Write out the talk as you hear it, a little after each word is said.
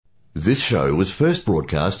This show was first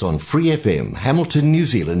broadcast on Free FM, Hamilton, New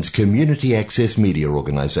Zealand's community access media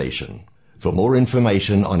organisation. For more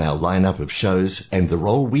information on our lineup of shows and the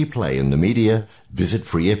role we play in the media, visit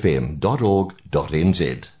freefm.org.nz.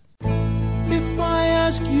 If I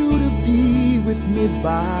ask you to be with me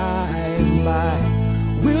by and by,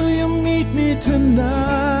 will you meet me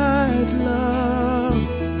tonight, love?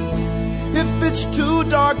 If it's too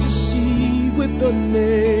dark to see with the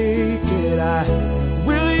naked eye,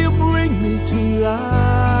 will you bring me to light?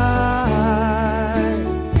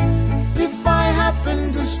 If I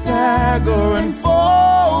happen to stagger and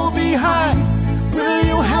fall behind, will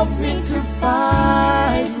you help me to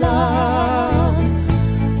fight, love?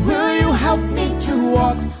 Will you help me to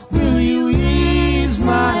walk? Will you ease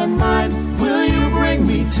my mind? Will you bring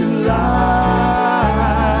me to light?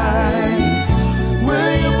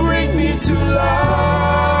 Will you bring me to light?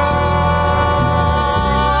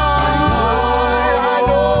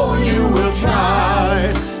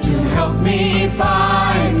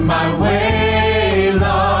 Find my way,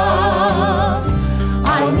 love.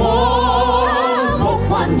 I won't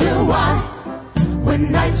wonder why.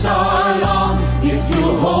 When nights are long, if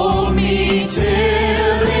you'll hold me till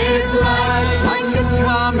it's light, like a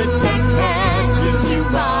comet that catches you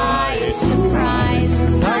by surprise,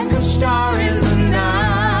 like a star in the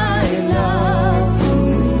night, love.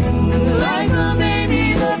 Like a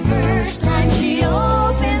baby the first time she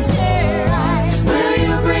opens her eyes. Will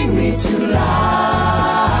you bring me to life?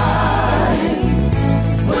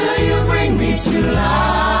 To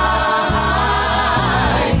light,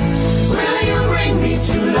 will you bring me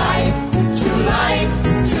to light, to light,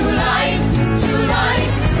 to light, to light,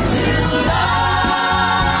 to light,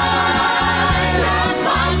 and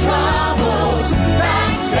my troubles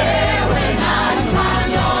back there when I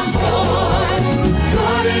climbed on board.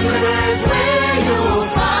 Jordan River is where you'll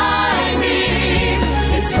find me.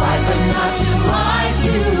 It's wide but not too wide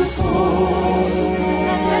to ford.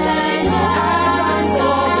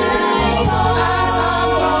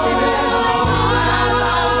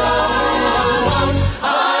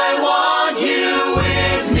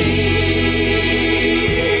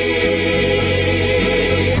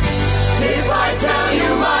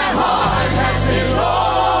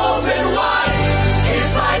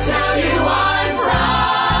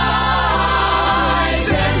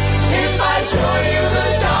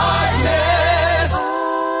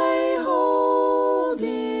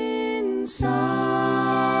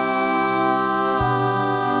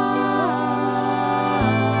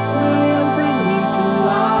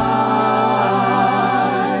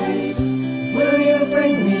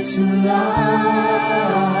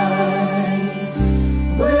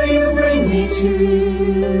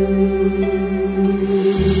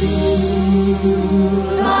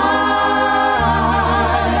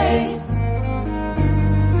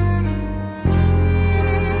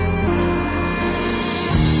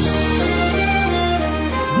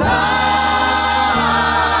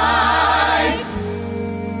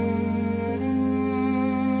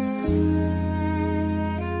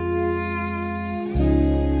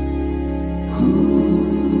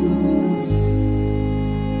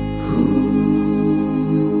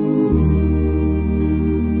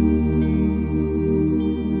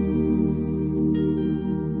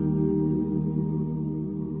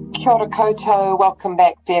 Kia ora koutou, welcome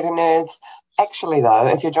back Theatre Nerds. Actually though,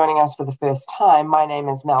 if you're joining us for the first time, my name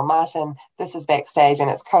is Mel Martin, this is Backstage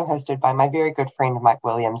and it's co-hosted by my very good friend Mike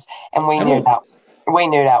Williams, and we nerd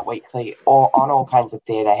out weekly on all kinds of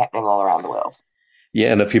theatre happening all around the world.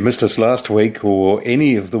 Yeah, and if you missed us last week or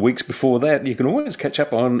any of the weeks before that, you can always catch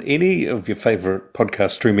up on any of your favourite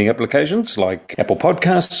podcast streaming applications like Apple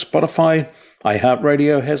Podcasts, Spotify,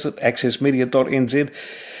 iHeartRadio has it, accessmedia.nz.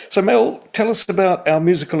 So, Mel, tell us about our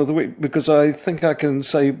musical of the week, because I think I can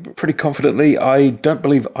say pretty confidently I don't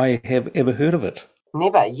believe I have ever heard of it.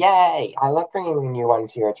 Never. Yay. I like bringing a new one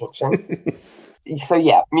to your attention. So,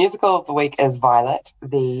 yeah, musical of the week is Violet.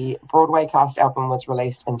 The Broadway cast album was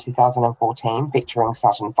released in 2014, featuring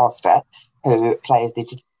Sutton Foster, who plays the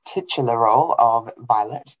titular role of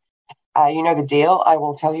Violet. You know the deal. I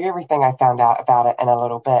will tell you everything I found out about it in a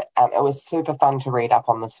little bit. It was super fun to read up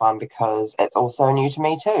on this one because it's also new to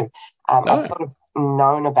me too. I've sort of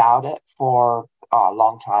known about it for a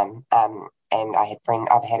long time, and I've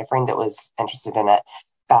had a friend that was interested in it,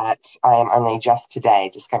 but I am only just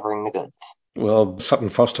today discovering the goods. Well, Sutton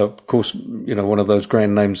Foster, of course, you know, one of those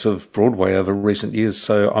grand names of Broadway over recent years,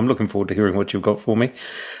 so I'm looking forward to hearing what you've got for me.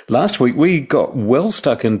 Last week, we got well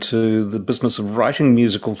stuck into the business of writing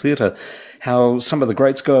musical theatre, how some of the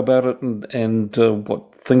greats go about it, and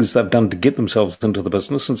what things they've done to get themselves into the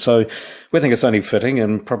business. And so we think it's only fitting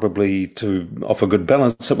and probably to offer good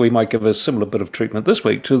balance that we might give a similar bit of treatment this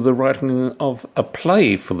week to the writing of a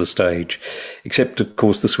play for the stage. Except, of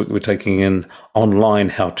course, this week we're taking an online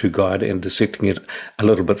how-to guide and dissecting it a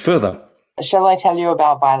little bit further. Shall I tell you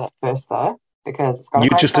about Violet first, though? Because it's got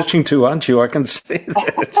You're just itching to, aren't you? I can see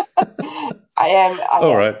that. I am.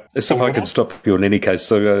 All right. As if I can stop you in any case.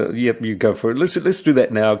 So, yep, you go for it. Let's do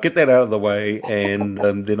that now. Get that out of the way, and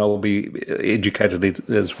then I'll be educated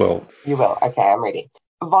as well. You will. Okay, I'm ready.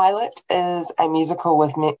 Violet is a musical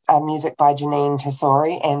with music by Janine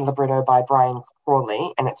Tesori and libretto by Brian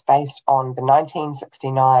Crawley, and it's based on the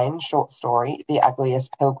 1969 short story The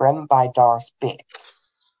Ugliest Pilgrim by Doris Betts.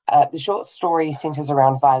 The short story centres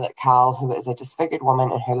around Violet Carl, who is a disfigured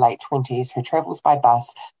woman in her late 20s who travels by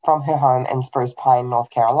bus from her home in Spruce Pine, North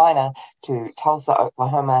Carolina, to Tulsa,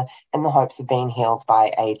 Oklahoma, in the hopes of being healed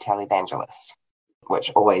by a televangelist,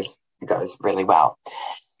 which always goes really well.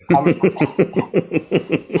 I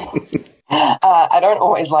don't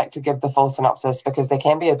always like to give the full synopsis because they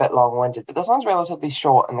can be a bit long-winded, but this one's relatively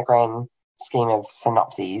short in the grand scheme of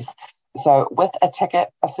synopses. So, with a ticket,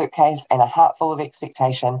 a suitcase, and a heart full of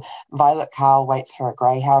expectation, Violet Carl waits for a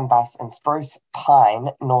Greyhound bus in Spruce Pine,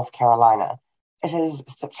 North Carolina. It is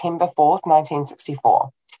September 4th,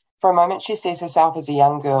 1964. For a moment, she sees herself as a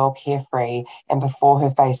young girl, carefree, and before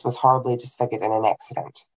her face was horribly disfigured in an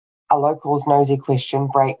accident. A local's nosy question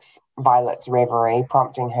breaks Violet's reverie,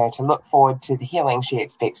 prompting her to look forward to the healing she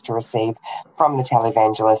expects to receive from the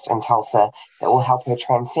televangelist in Tulsa that will help her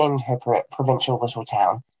transcend her provincial little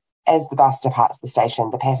town. As the bus departs the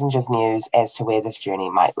station, the passengers muse as to where this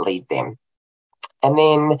journey might lead them. And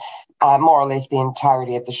then, more or less, the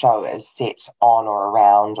entirety of the show is set on or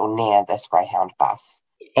around or near this Greyhound bus.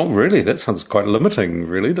 Oh, really? That sounds quite limiting,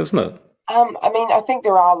 really, doesn't it? I think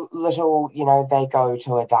there are little, they go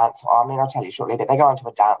to a dance hall. I'll tell you shortly, but they go into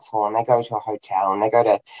a dance hall and they go to a hotel and they go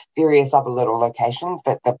to various other little locations,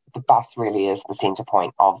 but the bus really is the centre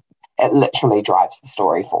point of it. Literally drives the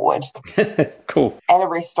story forward. Cool. At a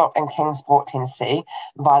rest stop in Kingsport, Tennessee,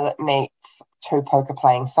 Violet meets two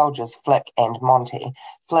poker-playing soldiers, Flick and Monty.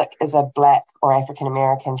 Flick is a black or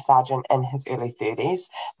African-American sergeant in his early 30s.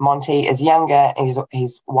 Monty is younger, and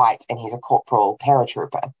he's white, and he's a corporal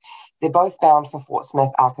paratrooper. They're both bound for Fort Smith,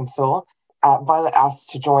 Arkansas. Violet asks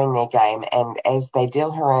to join their game, and as they deal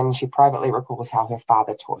her in, she privately recalls how her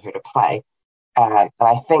father taught her to play. And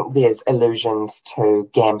I think there's allusions to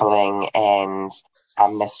gambling and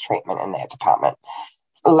mistreatment in that department.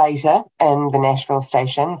 Later, in the Nashville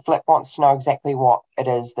station, Flick wants to know exactly what it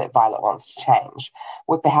is that Violet wants to change.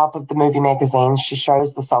 With the help of the movie magazines, she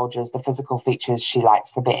shows the soldiers the physical features she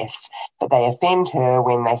likes the best, but they offend her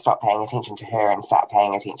when they stop paying attention to her and start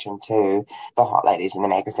paying attention to the hot ladies in the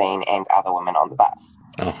magazine and other women on the bus.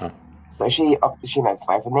 Uh-huh. So she moves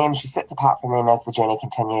away from them. She sits apart from them as the journey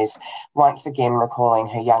continues, once again recalling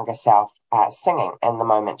her younger self singing in the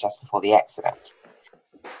moment just before the accident.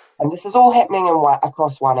 And this is all happening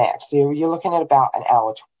across one act. So you're looking at about an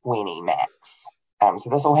hour 20 max.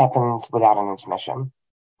 So this all happens without an intermission.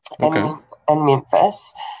 Okay. In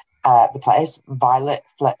Memphis, the place, Violet,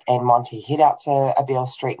 Flick, and Monty head out to a Beale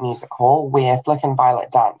Street music hall where Flick and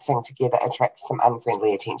Violet dancing together attracts some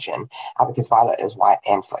unfriendly attention because Violet is white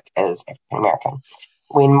and Flick is African American.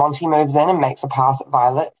 When Monty moves in and makes a pass at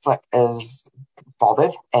Violet, Flick is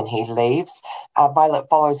bothered and he leaves. Violet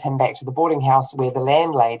follows him back to the boarding house where the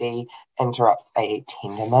landlady interrupts a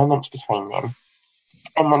tender moment between them.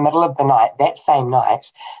 In the middle of the night, that same night,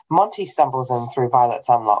 Monty stumbles in through Violet's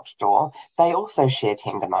unlocked door. They also share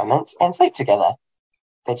tender moments and sleep together.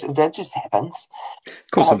 That just happens.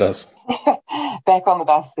 Of course it does. Back on the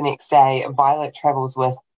bus the next day, Violet travels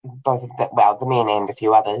with both of the men and a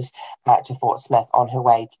few others to Fort Smith on her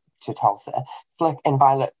way to Tulsa. Flick and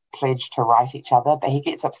Violet pledge to write each other, but he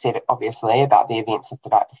gets upset, obviously, about the events of the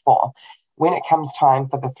night before. When it comes time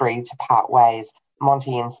for the three to part ways,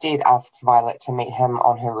 Monty instead asks Violet to meet him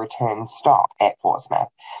on her return stop at Fort Smith.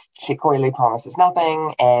 She coyly promises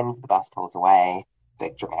nothing, and the bus pulls away.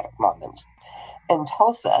 Big dramatic moment. In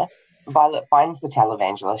Tulsa, Violet finds the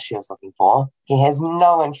televangelist she is looking for. He has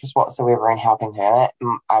no interest whatsoever in helping her.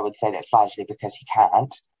 I would say that's largely because he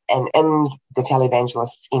can't. And in the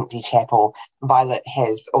televangelist's empty chapel, Violet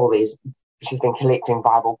has she's been collecting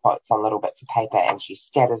Bible quotes on little bits of paper and she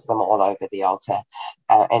scatters them all over the altar.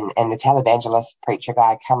 And the televangelist preacher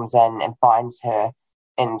guy comes in and finds her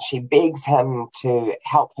and she begs him to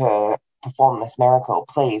help her perform this miracle.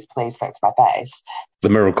 Please fix my face. The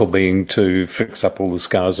miracle being to fix up all the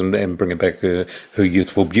scars and bring it back her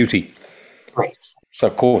youthful beauty. Correct. So,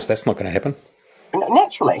 of course, that's not going to happen.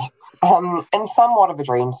 Naturally. In somewhat of a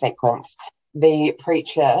dream sequence, the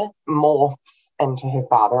preacher morphs into her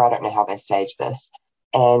father. I don't know how they stage this.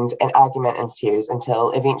 And an argument ensues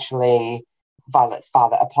until eventually Violet's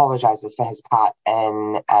father apologizes for his part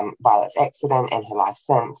in Violet's accident and her life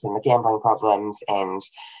since and the gambling problems, and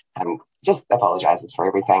just apologizes for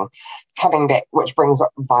everything. Coming back, which brings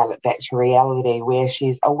Violet back to reality, where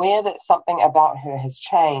she's aware that something about her has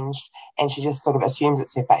changed, and she just sort of assumes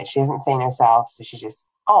it's her face. She hasn't seen herself, so she just,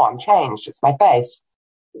 oh, I'm changed. It's my face.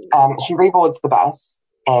 She reboards the bus,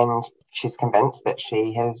 and she's convinced that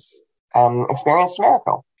she has experienced a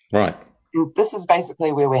miracle. Right. This is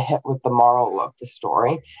basically where we're hit with the moral of the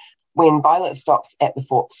story. When Violet stops at the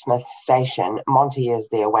Fort Smith station, Monty is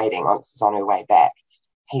there waiting on her way back.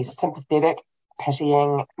 He's sympathetic,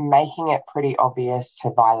 pitying, making it pretty obvious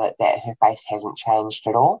to Violet that her face hasn't changed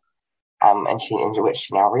at all, into which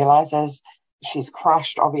she now realizes. She's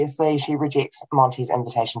crushed, obviously. She rejects Monty's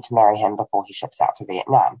invitation to marry him before he ships out to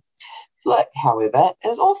Vietnam. Flick, however,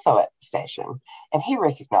 is also at the station, and he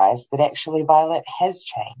recognised that actually Violet has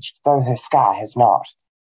changed, though her scar has not.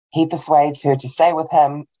 He persuades her to stay with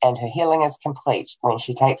him, and her healing is complete when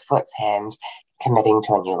she takes Flick's hand, committing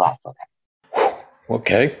to a new life with him.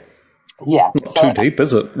 Okay. Yeah. Not too deep,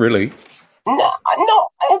 is it, really? No,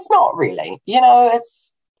 it's not really.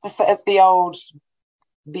 It's the old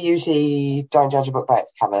beauty, don't judge a book by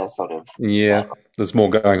its cover sort of. Yeah, there's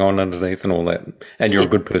more going on underneath and all that. And you're a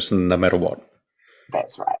good person no matter what.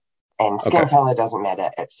 That's right. And skin colour doesn't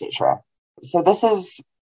matter, etc. So this is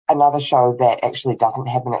another show that actually doesn't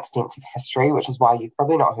have an extensive history, which is why you've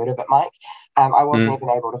probably not heard of it, Mike. I wasn't even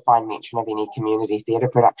able to find mention of any community theatre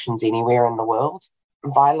productions anywhere in the world.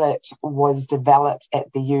 Violet was developed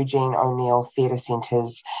at the Eugene O'Neill Theatre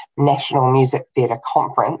Centre's National Music Theatre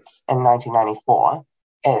Conference in 1994.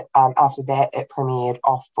 After that, it premiered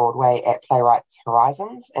off-Broadway at Playwrights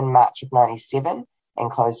Horizons in March of 97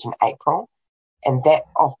 and closed in April. And that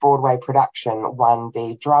off-Broadway production won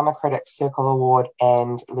the Drama Critics Circle Award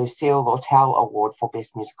and Lucille Lortel Award for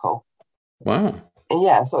Best Musical. Wow. And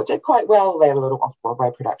yeah, so it did quite well, that little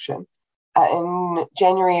off-Broadway production. In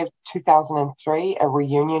January of 2003, a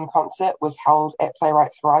reunion concert was held at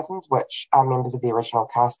Playwrights Horizons, which members of the original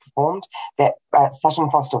cast performed. That Sutton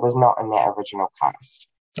Foster was not in that original cast.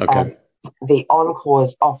 Okay. The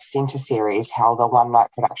Encore's Off-Centre series held a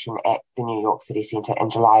one-night production at the New York City Centre in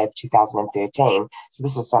July of 2013. So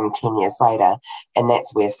this was some 10 years later, and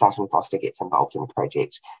that's where Sutton Foster gets involved in the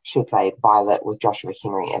project. She played Violet with Joshua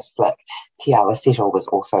Henry as Flick. Kiala Settle was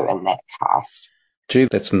also in that cast. Gee,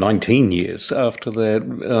 that's 19 years after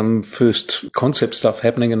that first concept stuff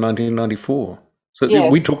happening in 1994. So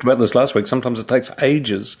yes. We talked about this last week. Sometimes it takes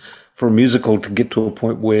ages for a musical to get to a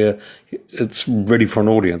point where it's ready for an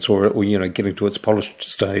audience, or getting to its polished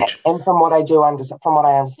stage. And from what I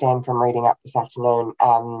understand from reading up this afternoon,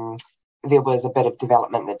 there was a bit of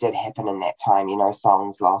development that did happen in that time.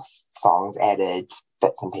 Songs lost, songs added,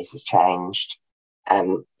 bits and pieces changed.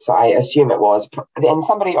 So I assume it was, and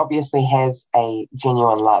somebody obviously has a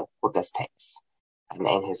genuine love for this piece,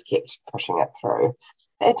 and has kept pushing it through.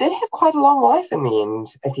 It did have quite a long life in the end,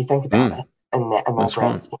 if you think about it, in the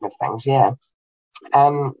grand scheme of things, yeah.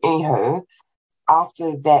 Anywho,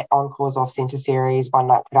 after that Encore's Off-Centre series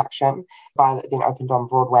one-night production, Violet then opened on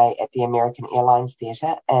Broadway at the American Airlines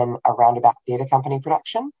Theatre in a Roundabout Theatre Company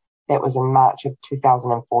production. That was in March of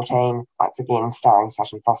 2014, once again starring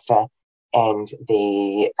Sutton Foster and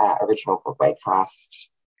the original Broadway cast,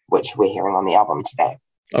 which we're hearing on the album today.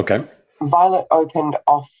 Okay. Violet opened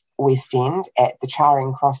off West End at the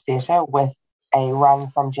Charing Cross Theatre with a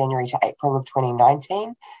run from January to April of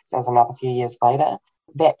 2019, so it was another few years later.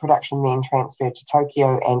 That production then transferred to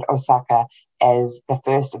Tokyo and Osaka as the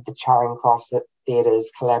first of the Charing Cross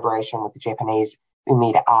Theatre's collaboration with the Japanese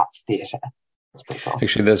Umeda Arts Theatre. That's pretty cool.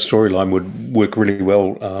 Actually, that storyline would work really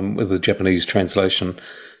well with the Japanese translation,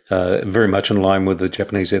 very much in line with the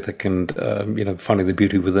Japanese ethic and, finding the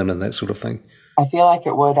beauty within and that sort of thing. I feel like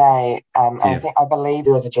it would. I believe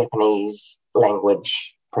there was a Japanese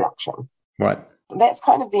language production. Right. That's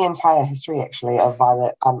kind of the entire history, actually, of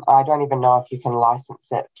Violet. I don't even know if you can license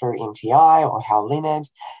it through NTI or Hal Leonard,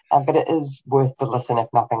 but it is worth the listen, if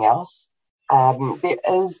nothing else. There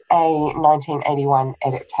is a 1981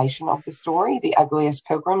 adaptation of the story, The Ugliest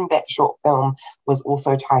Pilgrim. That short film was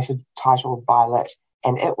also titled Violet,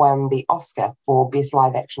 and it won the Oscar for Best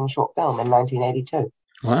Live Action Short Film in 1982.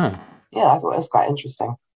 Wow. Yeah, I thought it was quite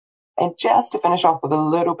interesting. And just to finish off with a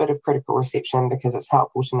little bit of critical reception, because it's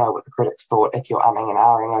helpful to know what the critics thought if you're umming and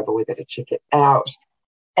ahhing over whether to check it out.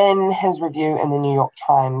 In his review in the New York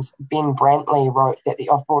Times, Ben Brantley wrote that the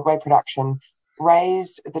off-Broadway production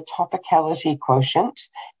raised the topicality quotient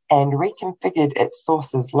and reconfigured its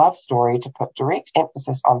source's love story to put direct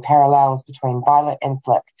emphasis on parallels between Violet and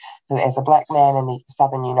Flick, who, as a black man in the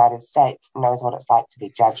southern United States, knows what it's like to be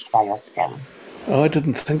judged by your skin. Oh, I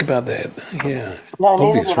didn't think about that. Yeah. No,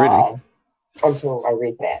 neither Obvious, did really. I, until I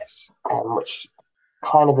read that, which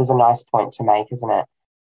kind of is a nice point to make, isn't it?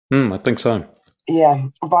 I think so. Yeah,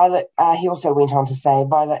 Violet, he also went on to say,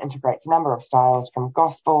 Violet integrates a number of styles from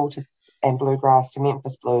gospel and bluegrass to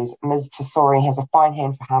Memphis blues. Ms. Tesori has a fine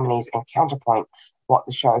hand for harmonies and counterpoint. What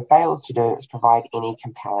the show fails to do is provide any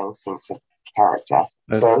compelling sense of character.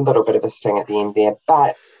 So a little bit of a sting at the end there.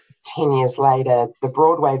 But 10 years later, the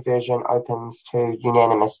Broadway version opens to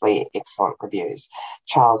unanimously excellent reviews.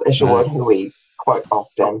 Charles Isherwood, who we quote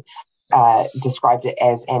often, described it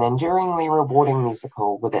as an enduringly rewarding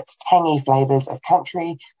musical with its tangy flavours of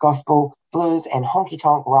country, gospel, blues and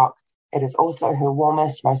honky-tonk rock. It is also her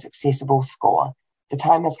warmest, most accessible score. The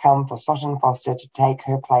time has come for Sutton Foster to take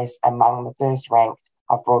her place among the first rank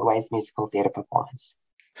of Broadway's musical theatre performers.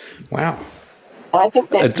 Wow. And I think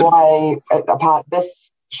that's why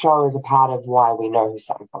this show is a part of why we know who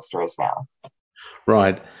Sutton Foster is now.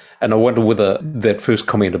 Right. And I wonder whether that first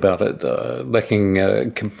comment about it lacking a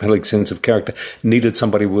compelling sense of character needed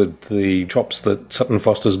somebody with the chops that Sutton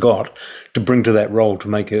Foster's got to bring to that role, to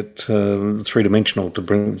make it three-dimensional,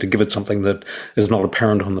 to give it something that is not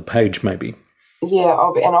apparent on the page, maybe.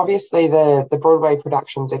 Yeah, and obviously the Broadway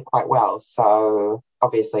production did quite well, so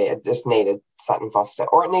obviously it just needed Sutton Foster,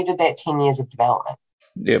 or it needed that 10 years of development.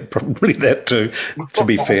 Yeah, probably that too, to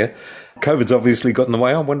be fair. COVID's obviously got in the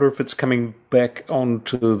way. I wonder if it's coming back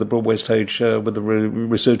onto the Broadway stage with the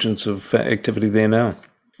resurgence of activity there now.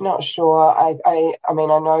 Not sure. I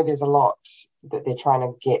mean, I know there's a lot that they're trying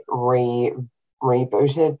to get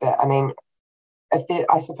rebooted, but I mean,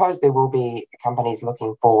 I suppose there will be companies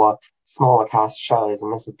looking for smaller cast shows,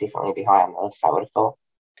 and this would definitely be high on the list, I would have thought.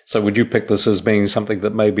 So would you pick this as being something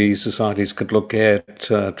that maybe societies could look at,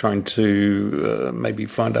 trying to maybe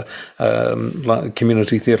find a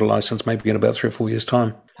community theatre licence maybe in about 3 or 4 years'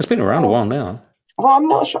 time? It's been around a while now. Well, I'm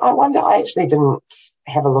not sure. I actually didn't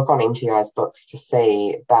have a look on NTI's books to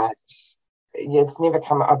see, but I've never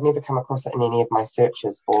come across it in any of my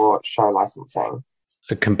searches for show licensing.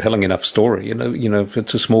 A compelling enough story, you know, if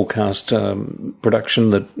it's a small cast production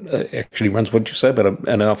that actually runs, what did you say, about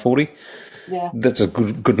an hour 40? Yeah. That's a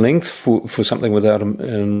good length for something without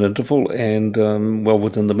an interval, and well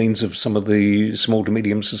within the means of some of the small to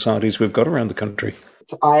medium societies we've got around the country.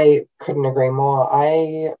 I couldn't agree more.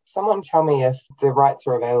 Someone tell me if the rights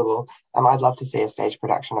are available. I'd love to see a stage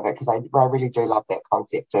production of it, because I really do love that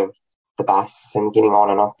concept of the bus and getting on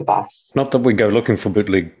and off the bus. Not that we go looking for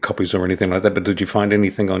bootleg copies or anything like that, but did you find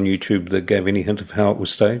anything on YouTube that gave any hint of how it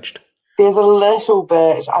was staged? There's a little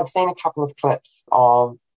bit. I've seen a couple of clips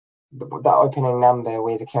of the opening number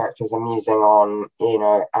where the characters are musing on,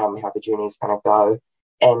 how the journey's going to go.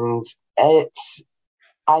 And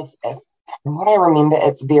from what I remember,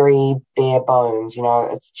 it's very bare bones,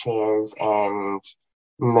 it's chairs and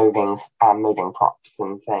moving props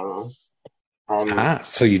and things.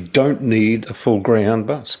 So you don't need a full Greyhound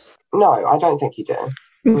bus? No, I don't think you do.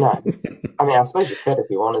 No. I mean, I suppose you could if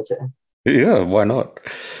you wanted to. Yeah, why not?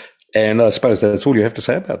 And I suppose that's all you have to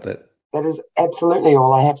say about that. That is absolutely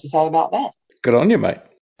all I have to say about that. Good on you, mate.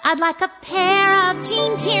 I'd like a pair of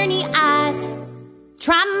Gene Tierney eyes.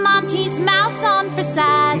 Try Monty's mouth on for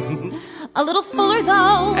size. A little fuller,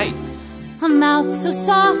 though. Hey. A mouth so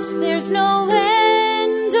soft, there's no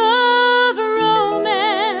end of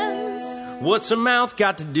romance. What's a mouth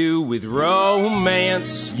got to do with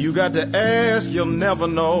romance? You got to ask, you'll never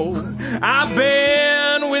know. I've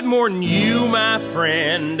been with more than you, my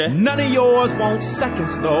friend. None of yours won't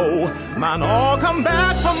seconds, though. Mine all come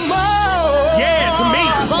back for more. Yeah, to me.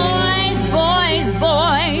 Boys, boys,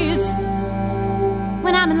 boys.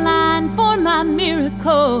 When I'm in line for my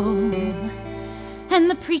miracle and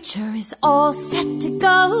the preacher is all set to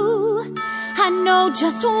go, I know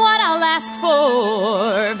just what I'll ask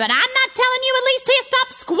for, but I'm not telling you, at least till you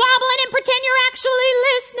stop squabbling and pretend you're actually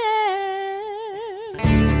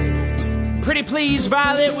listening. Pretty please,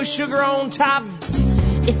 Violet with sugar on top.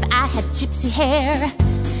 If I had gypsy hair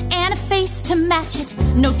and a face to match it,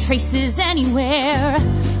 no traces anywhere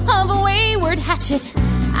of a wayward hatchet,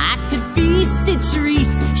 I could be Sid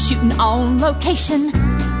Charisse, shooting on location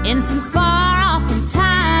in some far-off and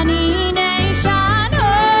tiny nation.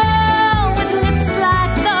 Oh, with lips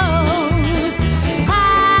like those,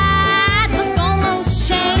 I'd look almost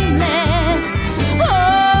shameless.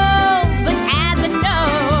 Oh, but add the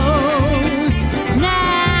nose.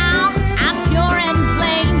 Now I'm pure and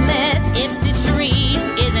blameless. If Sid Charisse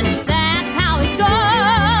isn't, that's how it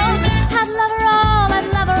goes. I'd love her all, I'd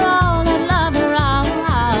love her all.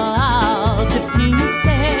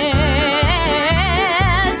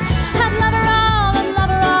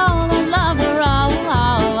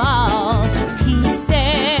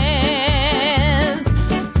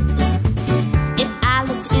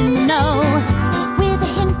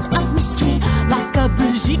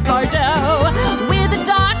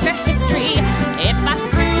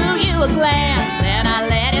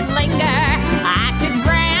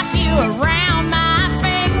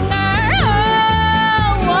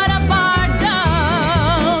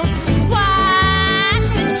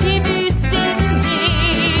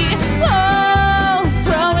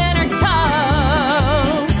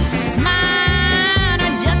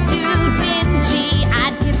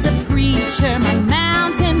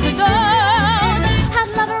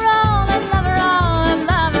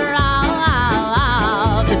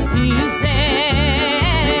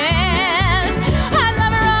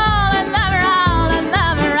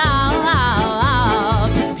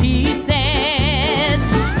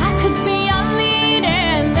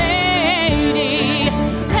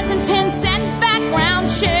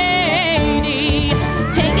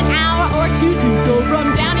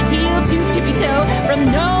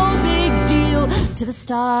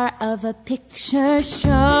 star of a picture show.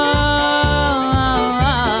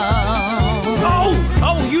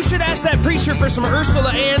 Oh, you should ask that preacher for some Ursula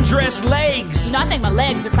Andress legs. No, I think my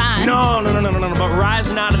legs are fine. No, but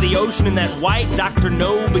rising out of the ocean in that white Dr.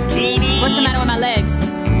 No bikini. What's the matter with my legs?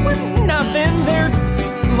 Well, nothing, they're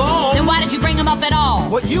long. Then why did you bring them up at all?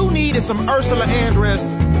 What you need is some Ursula Andress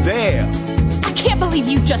there. I can't believe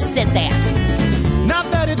you just said that.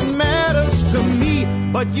 Not that it matters to me,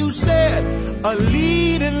 but you said a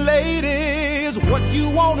leading lady is what you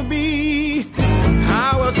want to be.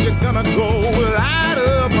 How else you gonna go light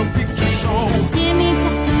up a picture show? Give me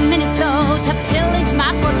just a minute, though, to pillage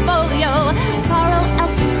my portfolio. Borrow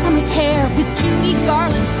Elkie Summers' hair with Judy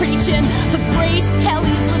Garland's preaching. Put Grace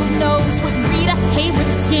Kelly's little nose with Rita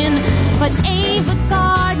Hayworth's skin. But Ava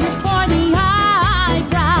Gardner for the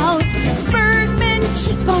eyebrows. Bergman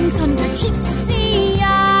cheekbones under gypsy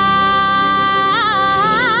eyes.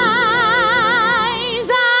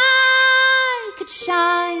 I could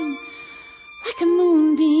shine like a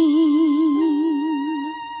moonbeam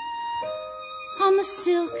on the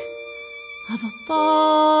silk of a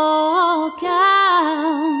ball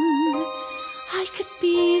gown. I could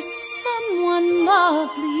be someone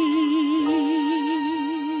lovely,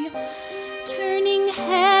 turning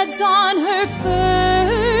heads on her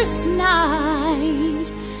first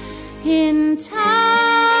night in town.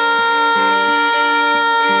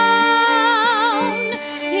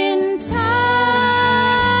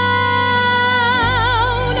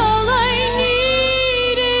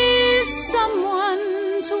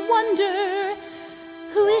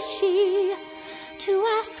 She to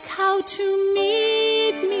ask how to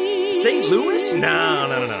meet me. St. Louis? No.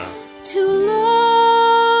 To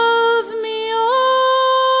love me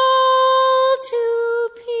all to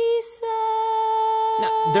pieces. No,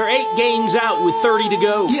 they're 8 games out with 30 to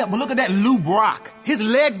go. Yeah, but look at that Lou Brock. His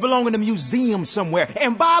legs belong in a museum somewhere.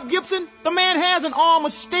 And Bob Gibson, the man has an arm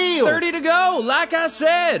of steel. 30 to go, like I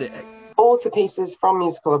said. All to pieces from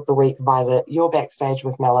Musical of the Week, Violet. You're backstage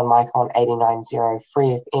with Mel and Mike on 89.0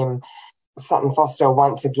 Free FM. Sutton Foster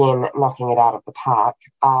once again knocking it out of the park.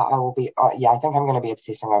 I think I'm going to be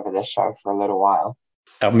obsessing over this show for a little while.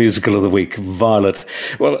 Our Musical of the Week, Violet.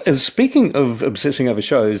 Well, speaking of obsessing over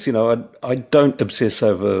shows, I don't obsess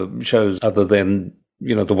over shows other than,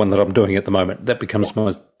 the one that I'm doing at the moment. That becomes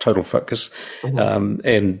my total focus. Mm-hmm.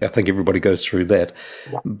 And I think everybody goes through that.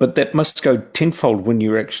 Yeah. But that must go tenfold when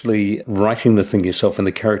you're actually writing the thing yourself and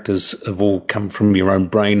the characters have all come from your own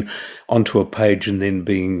brain onto a page and then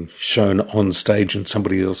being shown on stage in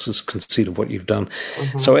somebody else's conceit of what you've done.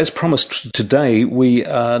 Mm-hmm. So as promised today, we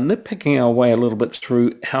are nitpicking our way a little bit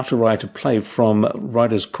through how to write a play from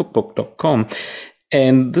writerscookbook.com.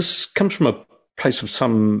 And this comes from a place of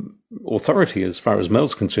some authority as far as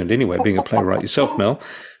Mel's concerned anyway, being a playwright yourself, Mel.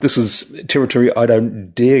 This is territory I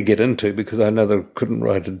don't dare get into because I know that I couldn't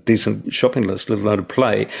write a decent shopping list, let alone a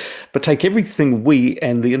play. But take everything we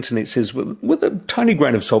and the internet says with a tiny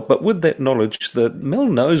grain of salt, but with that knowledge that Mel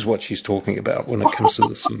knows what she's talking about when it comes to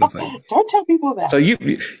this sort of thing. Don't tell people that. So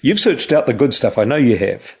you've searched out the good stuff. I know you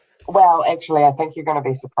have. Well, actually, I think you're going to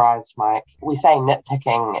be surprised, Mike. We say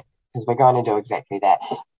nitpicking because we're going to do exactly that.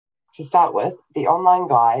 To start with, the online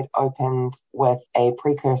guide opens with a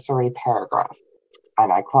precursory paragraph,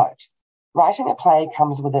 and I quote, "Writing a play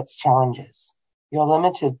comes with its challenges. You're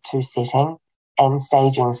limited to setting, and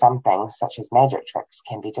staging some things, such as magic tricks,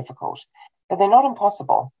 can be difficult. But they're not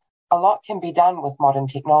impossible. A lot can be done with modern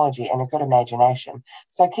technology and a good imagination,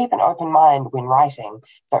 so keep an open mind when writing,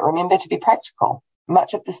 but remember to be practical.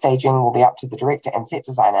 Much of the staging will be up to the director and set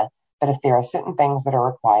designer, but if there are certain things that are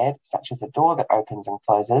required, such as a door that opens and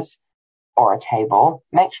closes, or a table,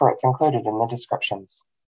 make sure it's included in the descriptions."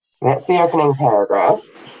 So that's the opening paragraph.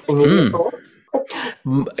 Immediate thoughts?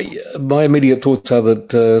 My immediate thoughts are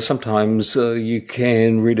that sometimes you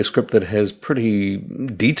can read a script that has pretty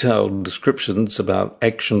detailed descriptions about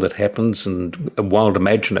action that happens and wild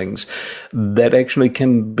imaginings that actually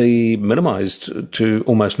can be minimized to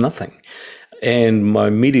almost nothing. And my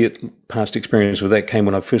immediate past experience with that came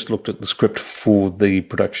when I first looked at the script for the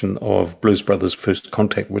production of Blues Brothers' First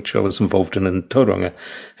Contact, which I was involved in Tauranga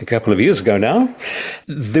a couple of years ago now.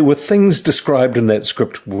 There were things described in that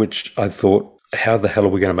script which I thought, how the hell are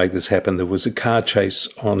we going to make this happen? There was a car chase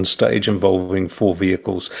on stage involving 4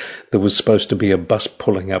 vehicles. There was supposed to be a bus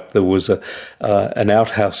pulling up. There was an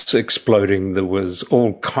outhouse exploding. There was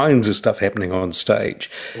all kinds of stuff happening on stage.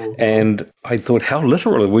 Mm-hmm. And I thought, how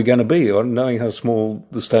literal are we going to be? Knowing how small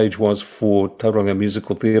the stage was for Tauranga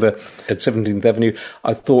Musical Theatre at 17th Avenue,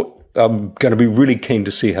 I thought, I'm going to be really keen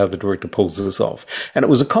to see how the director pulls this off. And it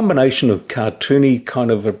was a combination of cartoony kind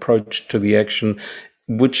of approach to the action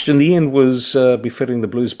which in the end was befitting the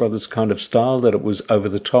Blues Brothers kind of style, that it was over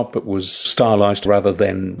the top, it was stylized rather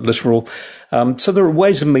than literal. So there are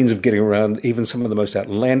ways and means of getting around even some of the most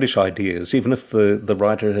outlandish ideas, even if the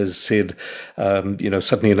writer has said,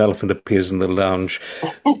 suddenly an elephant appears in the lounge.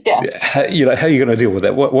 Yeah. How are you going to deal with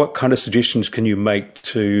that? What kind of suggestions can you make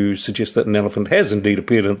to suggest that an elephant has indeed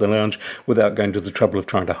appeared in the lounge without going to the trouble of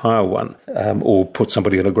trying to hire one or put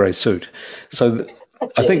somebody in a grey suit? So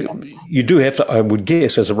I think you do have to, I would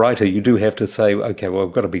guess, as a writer, you do have to say, okay, well,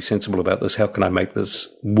 I've got to be sensible about this. How can I make this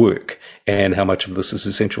work? And how much of this is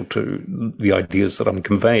essential to the ideas that I'm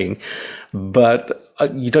conveying? But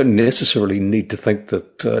you don't necessarily need to think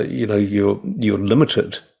that, you're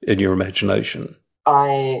limited in your imagination.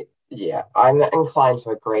 I'm inclined to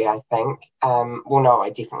agree, I think. I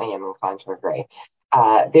definitely am inclined to agree.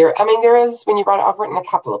 There is, when you write, I've written a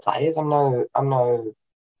couple of plays. I'm no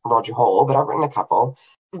Roger Hall, but I've written a couple.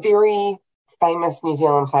 Very famous New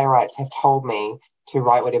Zealand playwrights have told me to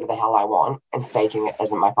write whatever the hell I want, and staging it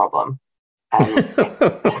isn't my problem. And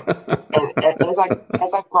as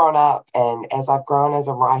I've grown up and as I've grown as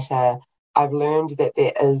a writer, I've learned that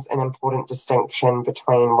there is an important distinction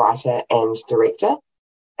between writer and director.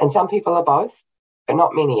 And some people are both, but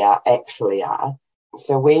not many are.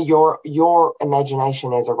 So where your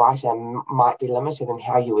imagination as a writer might be limited in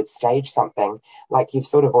how you would stage something, like you've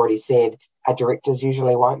sort of already said, a director's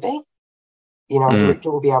usually won't be. A director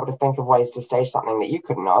will be able to think of ways to stage something that you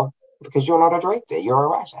couldn't have because you're not a director, you're a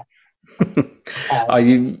writer.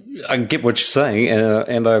 I get what you're saying,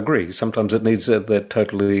 and I agree. Sometimes it needs that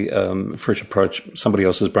totally fresh approach, somebody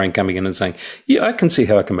else's brain coming in and saying, yeah, I can see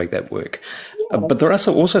how I can make that work. But there are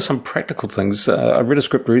also some practical things. I read a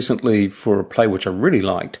script recently for a play which I really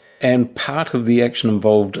liked, and part of the action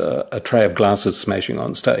involved a tray of glasses smashing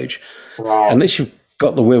on stage. Right. Unless you've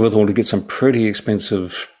got the wherewithal to get some pretty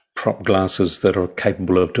expensive prop glasses that are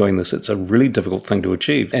capable of doing this, it's a really difficult thing to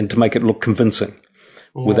achieve and to make it look convincing.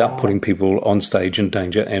 Yeah. Without putting people on stage in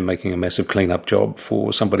danger and making a massive clean-up job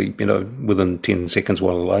for somebody, within 10 seconds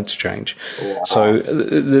while the lights change. Yeah. So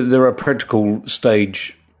there are practical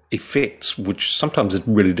stage effects, which sometimes is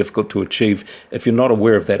really difficult to achieve. If you're not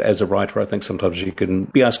aware of that as a writer, I think sometimes you can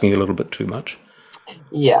be asking a little bit too much.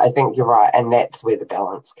 Yeah, I think you're right. And that's where the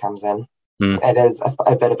balance comes in. It is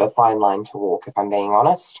a bit of a fine line to walk, if I'm being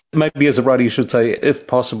honest. Maybe as a writer, you should say, if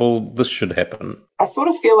possible, this should happen. I sort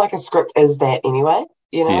of feel like a script is that anyway.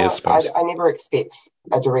 Yeah, I never expect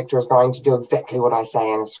a director is going to do exactly what I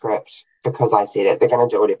say in a script because I said it. They're going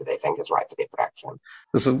to do whatever they think is right for their production.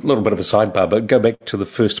 There's a little bit of a sidebar, but go back to the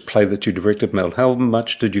first play that you directed, Mel. How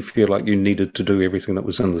much did you feel like you needed to do everything that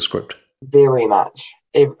was in the script? Very much.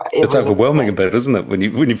 It's overwhelming a bit, isn't it? When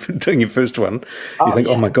you're doing your first one, you think,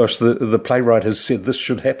 yeah. Oh my gosh, the playwright has said this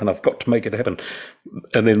should happen. I've got to make it happen.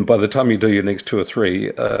 And then by the time you do your next two or three,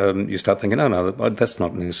 you start thinking, oh no, that's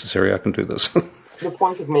not necessary. I can do this. The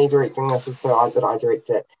point of me directing this is that I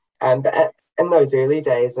direct it. And in those early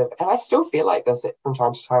days and I still feel like this from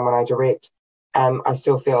time to time when I direct, I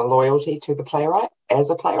still feel a loyalty to the playwright as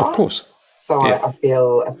a playwright. Of course. So yeah. I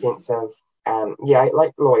feel a sense of,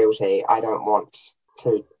 like loyalty. I don't want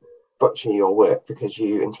to butcher your work because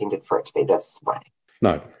you intended for it to be this way.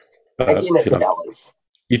 No. Again, it's a balance.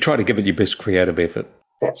 You try to give it your best creative effort.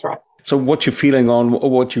 That's right. So what's your feeling on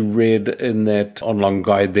what you read in that online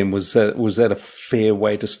guide then? Was that a fair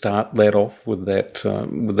way to start that off with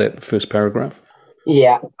that first paragraph?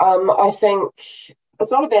 Yeah. I think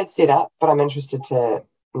it's not a bad setup, but I'm interested to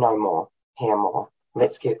know more, hear more.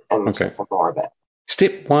 Let's get into some more of it.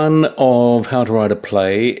 Step one of how to write a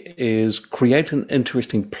play is create an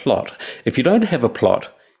interesting plot. If you don't have a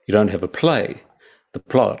plot, you don't have a play. The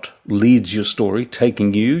plot leads your story,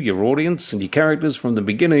 taking you, your audience, and your characters from the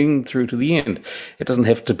beginning through to the end. It doesn't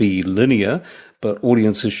have to be linear, but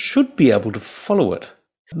audiences should be able to follow it.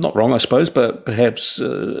 Not wrong, I suppose, but perhaps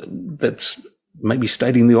that's maybe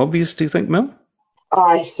stating the obvious, do you think, Mel?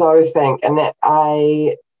 I so think, and that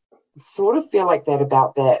I sort of feel like that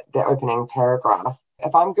about the opening paragraph.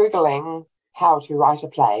 If I'm Googling how to write a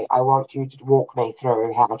play, I want you to walk me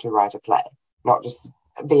through how to write a play, not just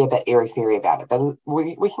be a bit airy-fairy about it. But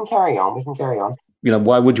we can carry on.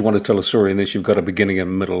 Why would you want to tell a story unless you've got a beginning, a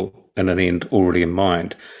middle, and an end already in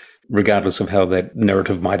mind? Regardless of how that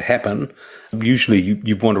narrative might happen, usually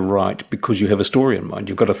you want to write because you have a story in mind.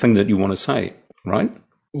 You've got a thing that you want to say, right?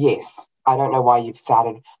 Yes. I don't know why you've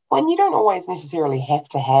started. Well, you don't always necessarily have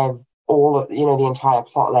to have all of, the entire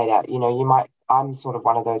plot laid out. I'm sort of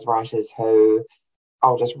one of those writers who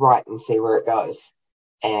I'll just write and see where it goes.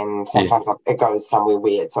 And sometimes it goes somewhere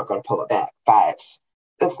weird, so I've got to pull it back.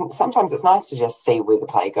 But sometimes it's nice to just see where the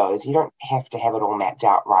play goes. You don't have to have it all mapped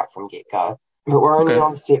out right from get-go. But we're only Okay.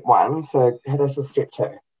 on step 1, so hit us with step 2.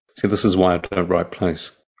 See, this is why I don't write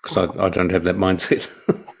plays, because I don't have that mindset.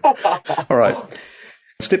 All right.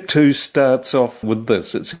 Step 2 starts off with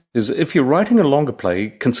this. It says, if you're writing a longer play,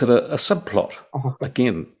 consider a subplot.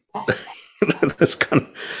 Again, that's kind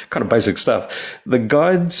of basic stuff. The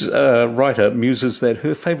guide's writer muses that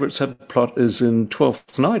her favourite subplot is in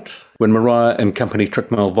Twelfth Night, when Mariah and company trick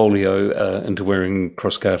Malvolio into wearing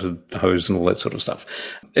cross-gartered hose and all that sort of stuff.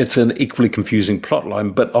 It's an equally confusing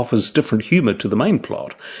plotline, but offers different humour to the main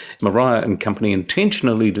plot. Mariah and company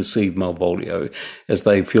intentionally deceive Malvolio as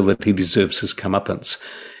they feel that he deserves his comeuppance.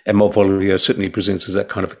 And Malvolio certainly presents as that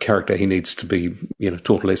kind of a character. He needs to be,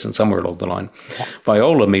 taught a lesson somewhere along the line. Yeah.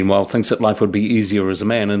 Viola, meanwhile, thinks that life would be easier as a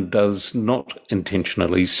man and does not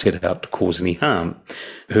intentionally set out to cause any harm.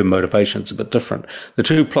 Her motivation's a bit different. The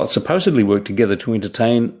two plots supposedly work together to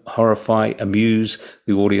entertain, horrify, amuse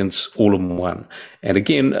the audience all in one. And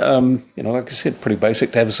again, like I said, pretty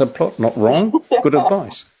basic to have a subplot. Not wrong. Good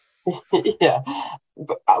advice. Yeah.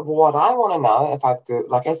 But what I want to know, if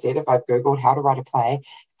I've Googled how to write a play,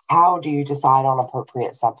 how do you decide on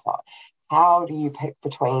appropriate subplot? How do you pick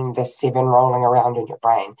between the 7 rolling around in your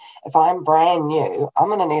brain? If I'm brand new, I'm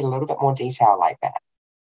going to need a little bit more detail like that.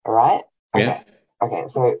 All right? Okay. Yeah. Okay,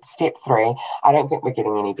 so step 3, I don't think we're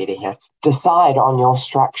getting any better here. Decide on your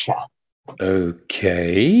structure.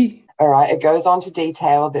 Okay. All right, it goes on to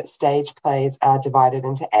detail that stage plays are divided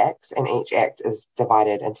into acts, and each act is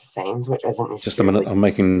divided into scenes, which isn't necessarily... Just a minute, I'm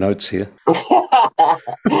making notes here.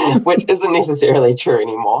 Which isn't necessarily true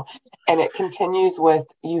anymore. And it continues with,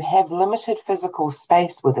 you have limited physical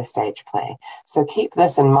space with a stage play, so keep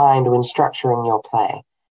this in mind when structuring your play.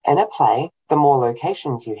 In a play, the more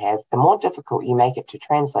locations you have, the more difficult you make it to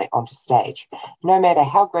translate onto stage. No matter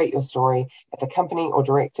how great your story, if a company or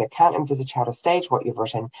director can't envisage how to stage what you've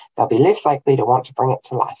written, they'll be less likely to want to bring it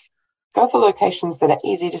to life. Go for locations that are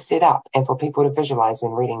easy to set up and for people to visualize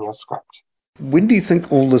when reading your script. When do you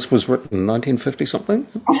think all this was written? 1950-something?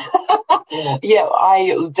 Yeah,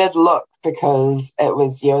 I did look because it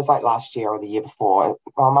was like last year or the year before.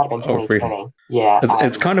 Well, it might have been 2020. Really? Yeah.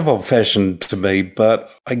 It's kind of old-fashioned to me, but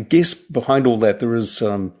I guess behind all that there is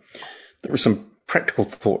some practical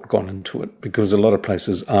thought gone into it, because a lot of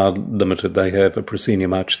places are limited. They have a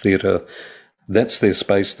proscenium arch theatre. That's their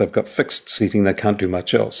space. They've got fixed seating. They can't do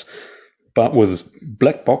much else. But with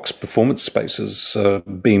black box performance spaces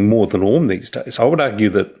being more the norm these days, I would argue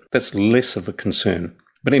that that's less of a concern.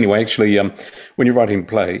 But anyway, actually, when you're writing a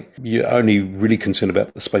play, you're only really concerned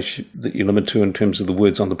about the space that you limit to in terms of the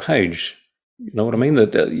words on the page. You know what I mean?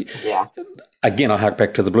 Yeah. Again, I hark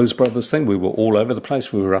back to the Blues Brothers thing. We were all over the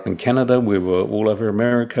place. We were up in Canada. We were all over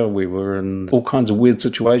America. We were in all kinds of weird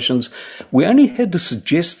situations. We only had to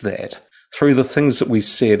suggest that through the things that we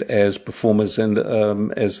said as performers and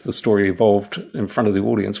as the story evolved in front of the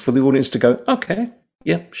audience, for the audience to go, okay,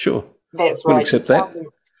 yeah, sure. That's we'll right. accept that.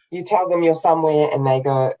 You tell them you're somewhere and they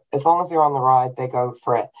go, as long as they're on the ride, they go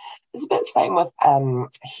for it. It's a bit the same with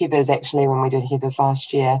Heathers, actually, when we did Heathers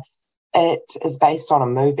last year. It is based on a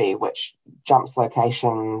movie which jumps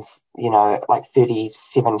locations, like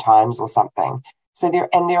 37 times or something. So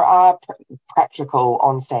there are practical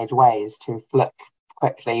on-stage ways to flick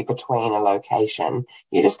quickly between a location.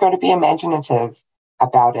 You just got to be imaginative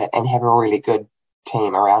about it and have a really good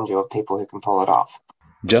team around you of people who can pull it off.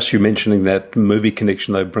 Just you mentioning that movie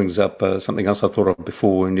connection, though, brings up something else I thought of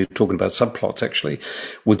before when you're talking about subplots, actually.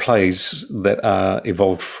 With plays that are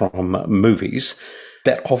evolved from movies,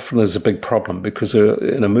 that often is a big problem, because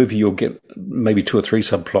in a movie you'll get maybe 2 or 3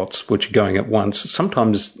 subplots which are going at once,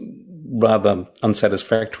 sometimes rather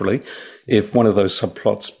unsatisfactorily, if one of those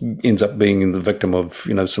subplots ends up being the victim of,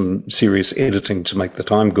 some serious editing to make the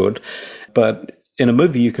time good. But in a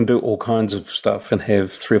movie you can do all kinds of stuff and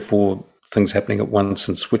have 3 or 4 things happening at once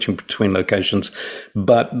and switching between locations.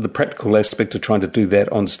 But the practical aspect of trying to do that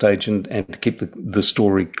on stage and to keep the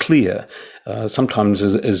story clear sometimes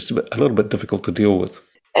is a little bit difficult to deal with.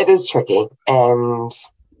 It is tricky, and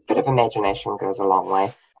a bit of imagination goes a long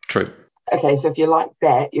way. True. Okay, so if you like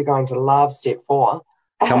that, you're going to love step 4.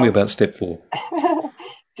 Tell me about step 4.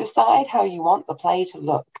 Decide how you want the play to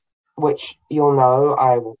look, which you'll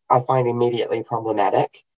know I find immediately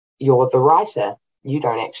problematic. You're the writer. You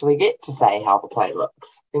don't actually get to say how the play looks.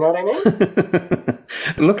 You know what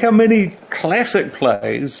I mean? Look how many classic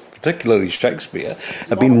plays, particularly Shakespeare,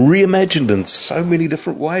 have been reimagined in so many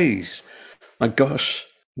different ways. My gosh,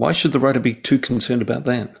 why should the writer be too concerned about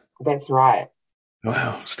that? That's right.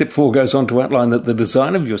 Wow. Step 4 goes on to outline that the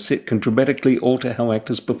design of your set can dramatically alter how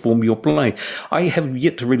actors perform your play. I have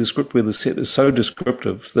yet to read a script where the set is so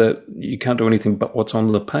descriptive that you can't do anything but what's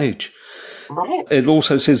on the page. Right. It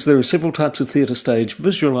also says there are several types of theatre stage,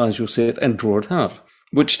 visualise your set and draw it out,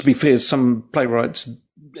 which, to be fair, some playwrights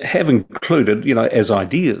have included, as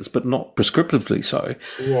ideas, but not prescriptively so.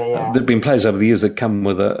 Yeah. There have been plays over the years that come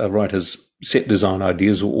with a writer's set design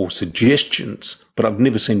ideas or suggestions, but I've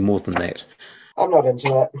never seen more than that. I'm not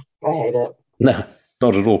into it. I hate it. No,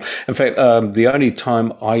 not at all. In fact, the only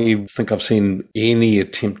time I think I've seen any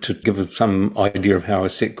attempt to give some idea of how a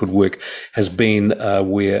set could work has been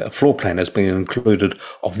where a floor plan has been included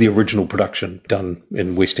of the original production done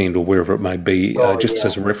in West End or wherever it may be,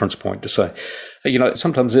 as a reference point to say,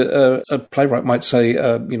 sometimes a playwright might say,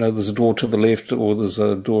 there's a door to the left or there's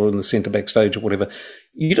a door in the centre backstage or whatever.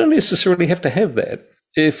 You don't necessarily have to have that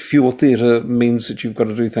if your theatre means that you've got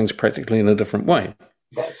to do things practically in a different way.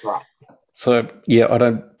 That's right. So, I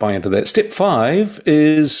don't buy into that. Step 5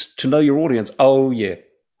 is to know your audience. Oh, yeah.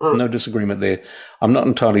 No disagreement there. I'm not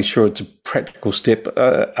entirely sure it's a practical step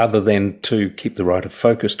other than to keep the writer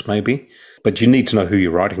focused, maybe. But you need to know who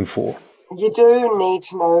you're writing for. You do need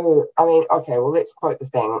to know, let's quote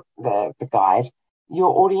the guide.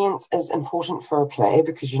 Your audience is important for a play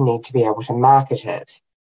because you need to be able to market it.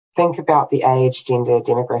 Think about the age, gender,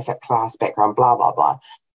 demographic, class, background, blah, blah, blah.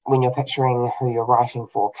 When you're picturing who you're writing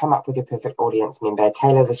for, come up with your perfect audience member,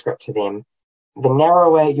 tailor the script to them. The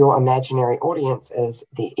narrower your imaginary audience is,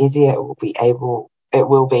 the easier it will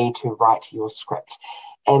be to write your script.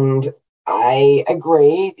 And I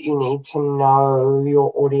agree that you need to know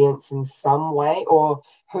your audience in some way or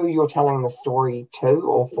who you're telling the story to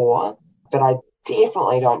or for, but I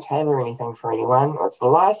definitely don't tailor anything for anyone. It's the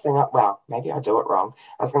last thing maybe I do it wrong.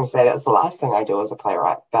 I was going to say that's the last thing I do as a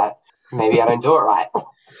playwright, but maybe I don't do it right.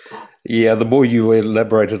 Yeah, the more you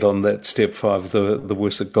elaborated on that step 5, the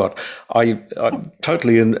worse it got. I'm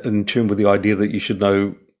totally in tune with the idea that you should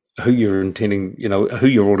know who you're intending, who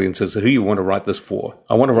your audience is, who you want to write this for.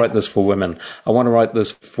 I want to write this for women. I want to write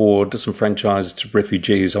this for disenfranchised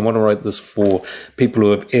refugees. I want to write this for people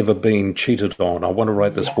who have ever been cheated on. I want to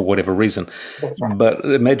write this for whatever reason. That's right. But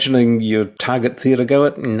imagining your target theatre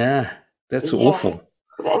goer, that's awful.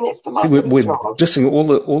 And that's the we're dissing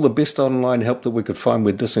all the best online help that we could find.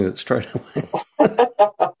 We're dissing it straight away.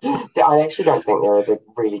 I actually don't think there is a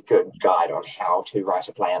really good guide on how to write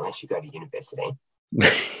a play unless you go to university.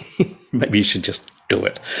 Maybe you should just do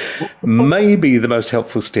it. Maybe the most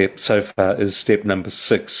helpful step so far is step number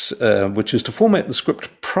 6, which is to format the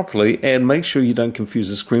script properly and make sure you don't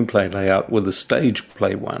confuse a screenplay layout with a stage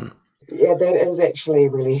play one. Yeah, that is actually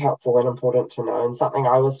really helpful and important to know, and something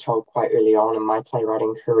I was told quite early on in my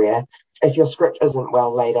playwriting career. If your script isn't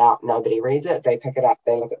well laid out, nobody reads it. They pick it up,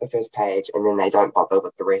 they look at the first page, and then they don't bother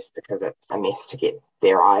with the rest because it's a mess to get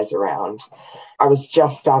their eyes around. I was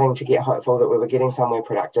just starting to get hopeful that we were getting somewhere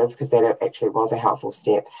productive because that actually was a helpful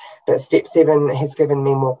step. But step 7 has given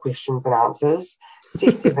me more questions than answers.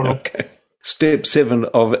 Step 7... Okay. Step 7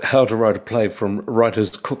 of How to Write a Play from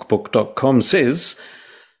writerscookbook.com says...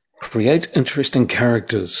 create interesting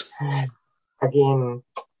characters. Again,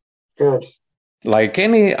 good. Like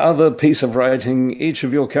any other piece of writing, each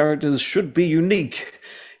of your characters should be unique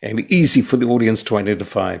and easy for the audience to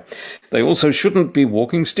identify. They also shouldn't be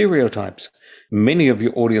walking stereotypes. Many of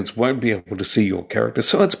your audience won't be able to see your character,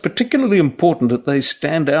 so it's particularly important that they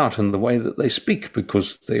stand out in the way that they speak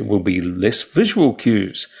because there will be less visual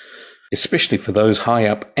cues, especially for those high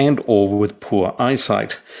up and or with poor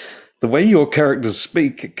eyesight. The way your characters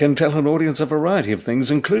speak can tell an audience a variety of things,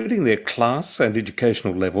 including their class and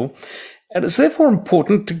educational level, and it's therefore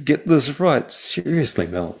important to get this right. Seriously,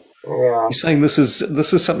 Mel. Yeah. You're saying this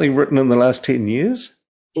is something written in the last 10 years?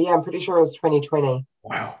 Yeah, I'm pretty sure it was 2020.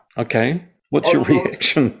 Wow. Okay. What's your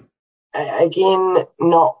reaction? Again,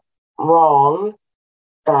 not wrong,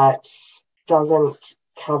 but doesn't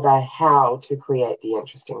cover how to create the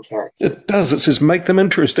interesting characters. It does. It says make them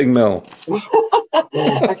interesting, Mel.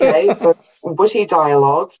 Okay, so witty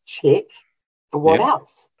dialogue, check. But what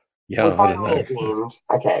else? Yeah, we're finally at the end.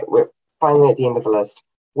 Okay, we're finally at the end of the list.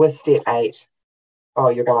 With step 8,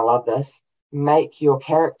 you're going to love this. Make your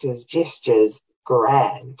characters' gestures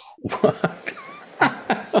grand. What?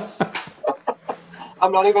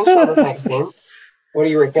 I'm not even sure this makes sense. What do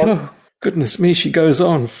you reckon? Oh, goodness me, she goes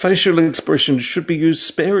on. Facial expressions should be used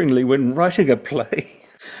sparingly when writing a play.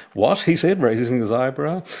 What? He said, raising his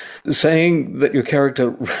eyebrow. Saying that your character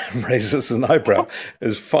raises an eyebrow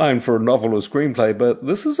is fine for a novel or screenplay, but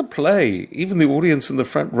this is a play. Even the audience in the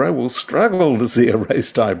front row will struggle to see a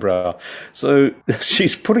raised eyebrow. So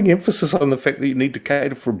she's putting emphasis on the fact that you need to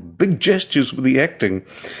cater for big gestures with the acting,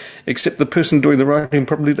 except the person doing the writing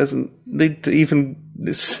probably doesn't need to even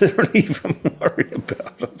necessarily even worry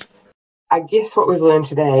about it. I guess what we've learned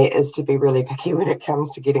today is to be really picky when it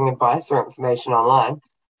comes to getting advice or information online.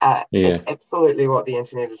 It's absolutely what the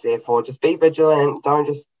internet is there for. Just be vigilant. Don't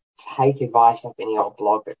just take advice off any old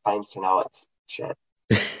blog that claims to know it's shit.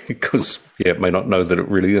 Because, it may not know that it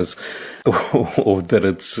really is, or that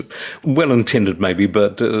it's well-intended maybe,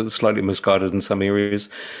 but slightly misguided in some areas.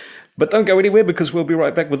 But don't go anywhere, because we'll be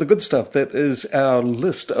right back with the good stuff. That is our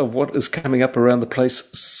list of what is coming up around the place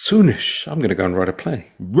soonish. I'm going to go and write a play.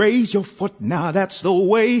 Raise your foot now, that's the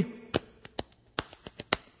way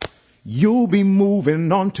you'll be moving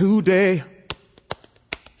on today.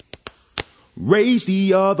 Raise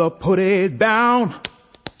the other, put it down.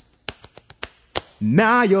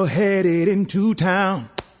 Now you're headed into town.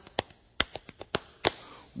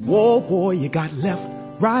 Whoa, boy, you got left,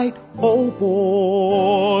 right. Oh,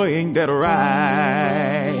 boy, ain't that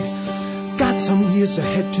right? Got some years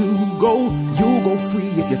ahead to go. You'll go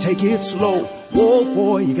free if you take it slow. Whoa,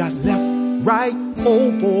 boy, you got left, right.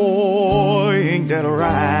 Oh, boy, ain't that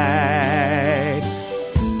right?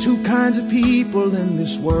 Two kinds of people in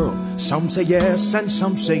this world. Some say yes and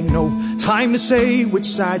some say no. Time to say which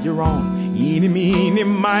side you're on. Eeny, meeny,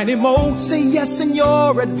 miny, mo. Say yes and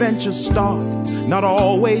your adventures start. Not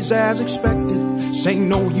always as expected. Say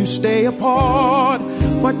no, you stay apart,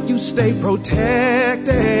 but you stay protected.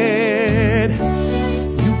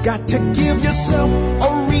 You got to give yourself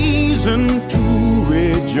a reason to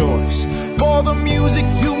rejoice. For the music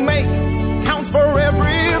you make counts for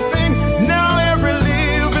everything. Now every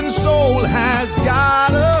living soul has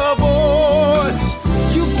got a voice.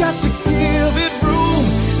 You got to give it room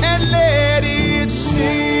and let it sing.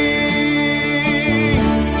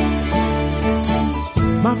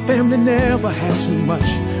 My family never had too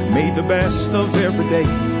much, made the best of every day.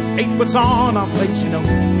 Ate what's on our plates,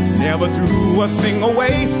 never threw a thing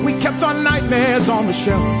away. We kept our nightmares on the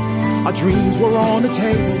shelf. Our dreams were on the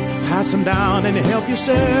table. Pass them down and help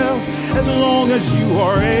yourself as long as you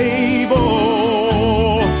are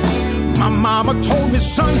able. My mama told me,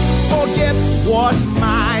 son, forget what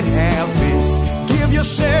might have been. Give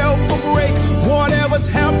yourself a break, whatever's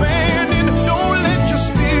happening. Don't let your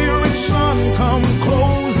spirit, son, come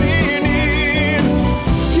closing in.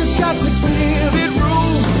 You got to give it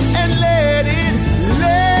room and let it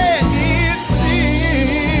sing.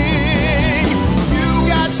 You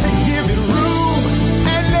got to give it room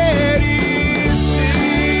and let it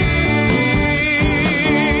sing.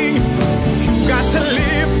 You got to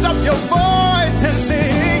lift up your voice and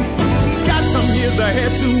sing. Got some years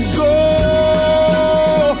ahead to go.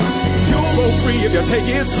 You'll go free if you take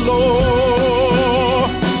it slow.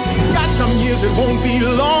 Got some years, it won't be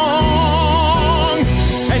long,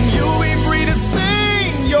 and you'll be free to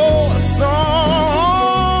sing your song.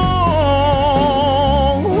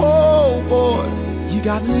 Oh boy, you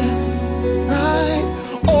got left, right.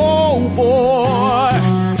 Oh boy,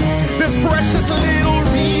 this precious little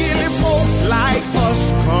really folks like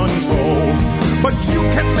us control. But you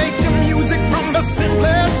can make your music from the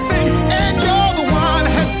simplest thing, and you're the one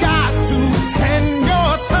has got to tend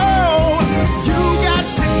your soul. You got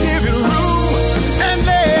to give it room and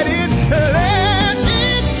let it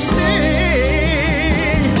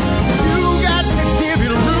sing. You got to give it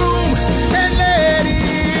room and let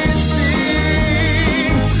it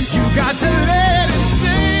sing. You got to let it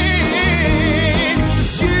sing.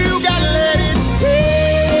 You got to let it sing.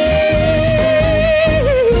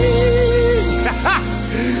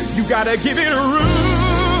 You got to give it room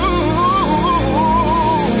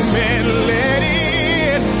and let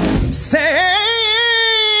it sing.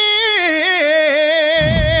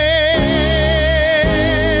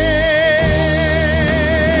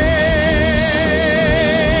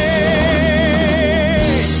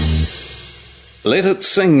 Let It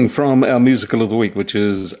Sing from our musical of the week, which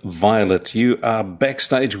is Violet. You are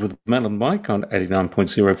backstage with Mel and Mike on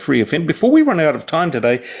 89.0 Free FM. Before we run out of time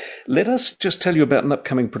today, let us just tell you about an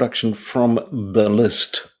upcoming production from The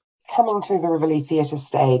List. Coming to the Rivoli Theatre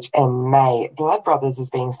stage in May, Blood Brothers is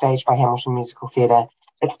being staged by Hamilton Musical Theatre.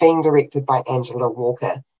 It's being directed by Angela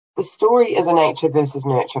Walker. The story is a nature versus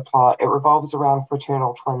nurture plot. It revolves around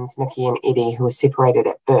fraternal twins Mickey and Eddie, who were separated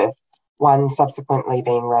at birth, one subsequently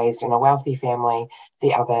being raised in a wealthy family,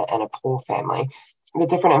 the other in a poor family. The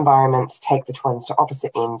different environments take the twins to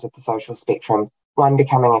opposite ends of the social spectrum, one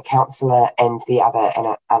becoming a counsellor and the other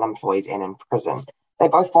unemployed and in prison. They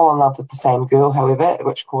both fall in love with the same girl, however,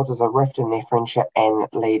 which causes a rift in their friendship and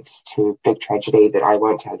leads to big tragedy that I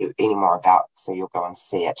won't tell you any more about, so you'll go and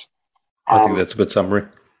see it. I think that's a good summary.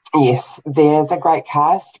 Yes, there's a great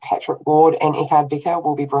cast. Patrick Ward and Eckhard Becker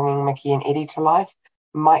will be bringing Mickey and Eddie to life.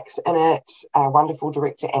 Mike's in it. Wonderful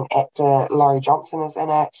director and actor Laurie Johnson is in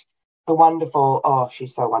it. the wonderful,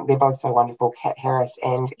 they're both so wonderful, Kat Harris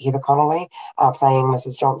and Heather Connolly are playing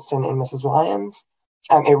Mrs. Johnston and Mrs. Lyons.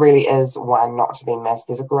 It really is one not to be missed.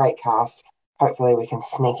 There's a great cast. Hopefully we can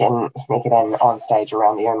sneak it in on stage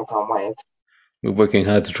around the Omicron wave. We're working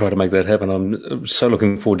hard to try to make that happen. I'm so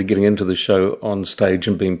looking forward to getting into the show on stage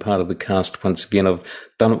and being part of the cast once again. I've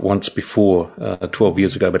done it once before, 12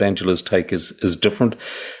 years ago, but Angela's take is different.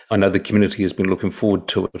 I know the community has been looking forward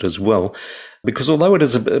to it as well, because although it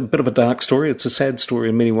is a bit of a dark story, it's a sad story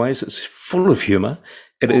in many ways. It's full of humour.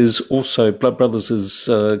 It is also, Blood Brothers is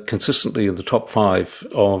consistently in the top 5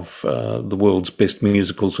 of the world's best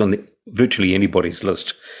musicals on virtually anybody's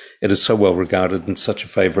list. It is so well regarded and such a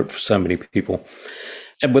favourite for so many people.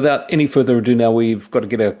 And without any further ado now, we've got to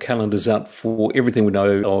get our calendars out for everything we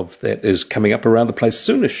know of that is coming up around the place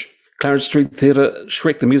soonish. Clarence Street Theatre,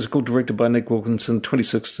 Shrek the Musical, directed by Nick Wilkinson,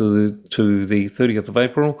 26th to the 30th of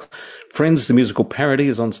April. Friends, the musical parody,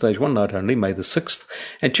 is on stage one night only, May the 6th.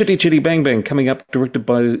 And Chitty Chitty Bang Bang, coming up, directed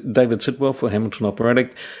by David Sidwell for Hamilton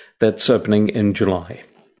Operatic. That's opening in July.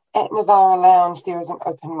 At Navara Lounge, there is an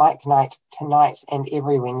open mic night tonight and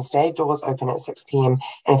every Wednesday. Doors open at 6 p.m.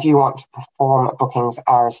 And if you want to perform, bookings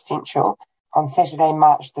are essential. On Saturday,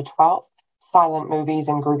 March the 12th, silent movies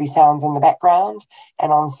and groovy sounds in the background.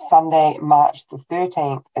 And on Sunday, March the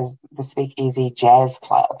 13th, is the Speakeasy Jazz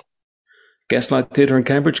Club. Gaslight Theatre in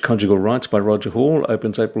Cambridge, Conjugal Rights by Roger Hall,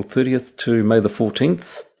 opens April 30th to May the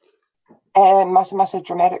 14th. And Matamata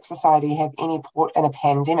Dramatic Society have Any Port in a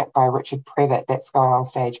Pandemic by Richard Previtt. That's going on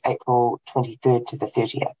stage April 23rd to the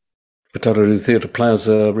 30th. Potato Theatre Players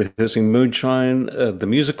are rehearsing Moonshine, the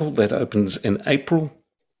musical, that opens in April.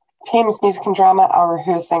 Thames Music and Drama are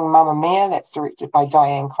rehearsing Mamma Mia. That's directed by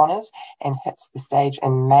Diane Connors and hits the stage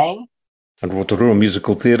in May. And Rotorua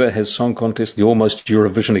Musical Theatre has Song Contest, The Almost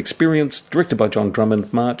Eurovision Experience, directed by John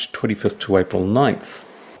Drummond, March 25th to April 9th.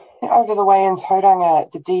 Over the way in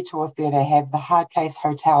Tauranga, the Detour Theatre have The Hard Case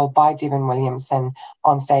Hotel by Devin Williamson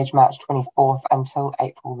on stage March 24th until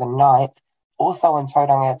April the 9th. Also in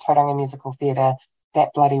Tauranga Musical Theatre,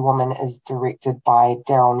 That Bloody Woman is directed by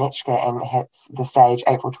Daryl Netchka and hits the stage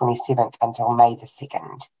April 27th until May the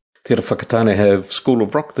 2nd. Theatre Whakatane have School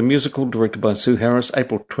of Rock, the musical, directed by Sue Harris,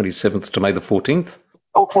 April 27th to May the 14th.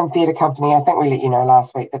 Auckland Theatre Company, I think we let you know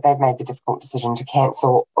last week that they've made the difficult decision to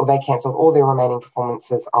cancelled all their remaining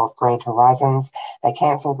performances of Grand Horizons. They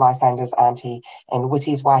cancelled Lysander's Auntie, and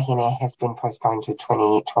Whitty's Wahine has been postponed to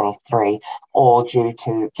 2023, all due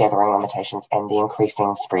to gathering limitations and the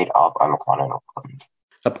increasing spread of Omicron in Auckland.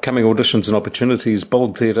 Upcoming auditions and opportunities.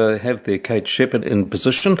 Bold Theatre have their Kate Shepherd in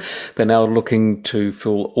position. They're now looking to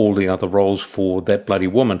fill all the other roles for That Bloody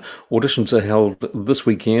Woman. Auditions are held this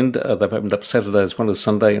weekend. They've opened up Saturday as well as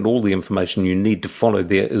Sunday, and all the information you need to follow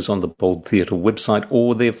there is on the Bold Theatre website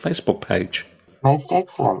or their Facebook page. Most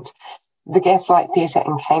excellent. The Gaslight Theatre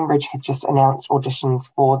in Cambridge have just announced auditions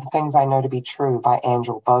for The Things I Know to Be True by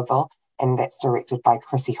Angel Boville, and that's directed by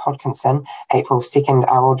Chrissy Hodkinson. April 2nd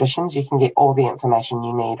are auditions. You can get all the information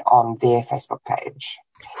you need on their Facebook page.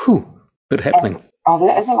 Whew, bit happening.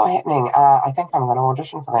 There is a lot happening. I think I'm going to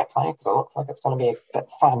audition for that play because it looks like it's going to be a bit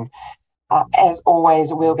fun. As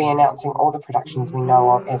always, we'll be announcing all the productions we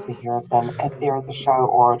know of as we hear of them. If there is a show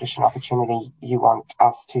or audition opportunity you want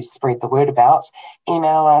us to spread the word about,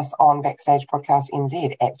 email us on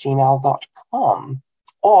backstagepodcastnz@gmail.com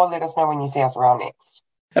or let us know when you see us around next.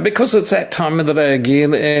 And because it's that time of the day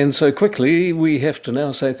again, and so quickly, we have to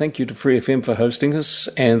now say thank you to Free FM for hosting us,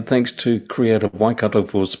 and thanks to Creative Waikato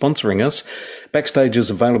for sponsoring us. Backstage is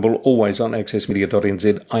available always on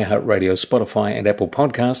accessmedia.nz, iHeartRadio, Spotify, and Apple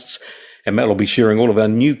Podcasts. And Matt will be sharing all of our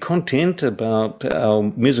new content about our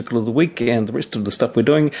musical of the week and the rest of the stuff we're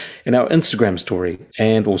doing in our Instagram story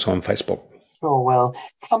and also on Facebook. Sure will.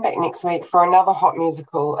 Come back next week for another hot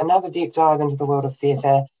musical, another deep dive into the world of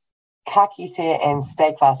theatre. Ka kite and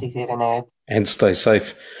stay classy, theatre nerds. And stay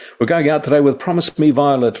safe. We're going out today with Promise Me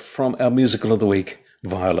Violet from our musical of the week,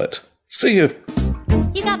 Violet. See you.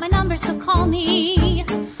 You got my number, so call me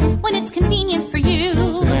when it's convenient for you.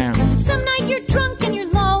 Some night you're drunk and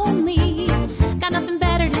you're lonely, got nothing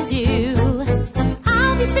better to do.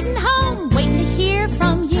 I'll be sitting home waiting to hear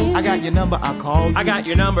from you. I got your number, I'll call you. I got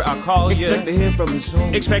your number, I'll call you. Expect to hear from you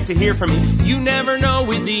soon. Expect to hear from you. You never know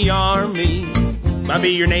with the Army. Might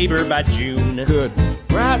be your neighbor by June. Good.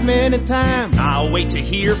 Right many times. I'll wait to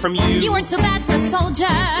hear from you. You weren't so bad for a soldier.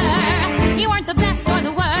 You weren't the best or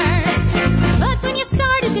the worst. But when you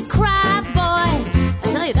started to cry, boy, I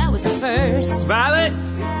tell you that was a first. Violet,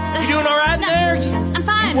 you doing all right there? I'm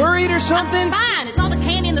fine. You worried or something? I'm fine. It's all the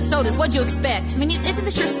candy and the sodas. What'd you expect? I mean, isn't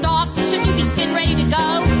this your stop? Shouldn't you be getting ready to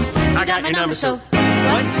go? I got your number, so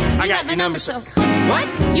what? I got your number, so what?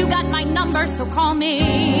 You got my number, so call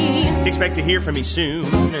me. Expect to hear from me soon.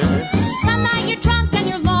 Some night you're drunk and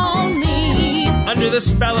you're lonely. Under the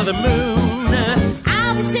spell of the moon.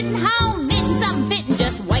 I'll be sitting home knitting something fitting,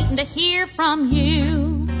 just waiting to hear from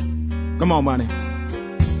you. Come on, Money.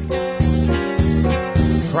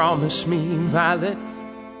 Promise me, Violet.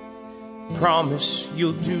 Promise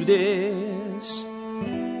you'll do this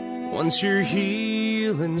once your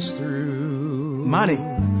healing's through. Money.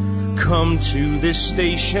 Come to this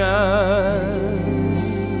station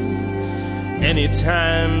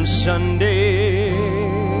anytime Sunday.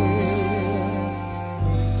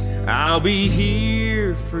 I'll be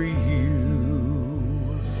here for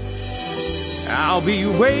you. I'll be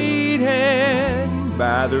waiting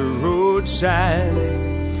by the roadside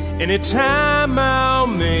anytime I'll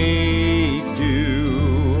make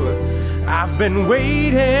do. I've been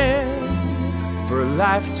waiting for a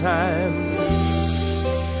lifetime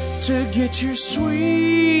to get your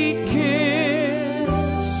sweet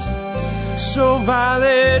kiss. So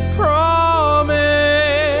Violet, promise,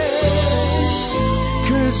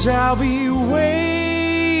 'cause I'll be waiting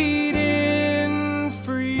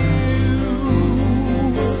for you.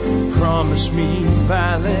 Promise me,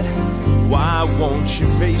 Violet, why won't you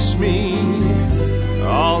face me?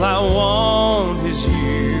 All I want is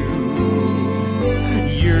you.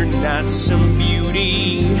 You're not some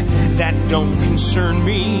beauty that don't concern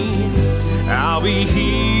me. I'll be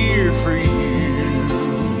here for you.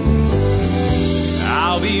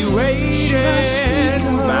 I'll be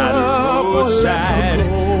waiting by the roadside.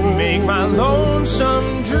 Make my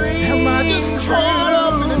lonesome dream. Am I just caught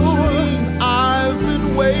up in a dream? I've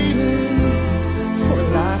been waiting for a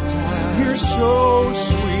lifetime. You're so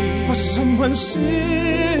sweet. For someone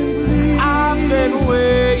simply. I've been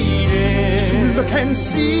waiting to look and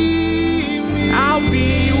see me. I'll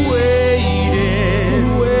be waiting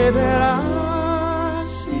the way that I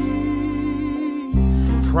see.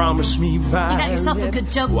 Promise me, Violet. You got yourself a good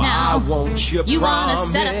joke why now. Won't you wanna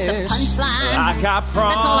promise set up the punchline? like I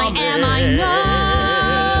promised? That's all I am, I know.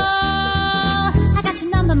 I got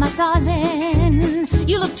your number, my darling.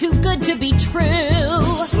 You look too good to be true.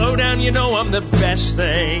 Slow down, you know I'm the best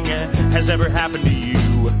thing has ever happened to you.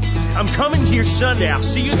 I'm coming here Sunday. I'll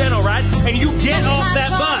see you then, all right? And you get off that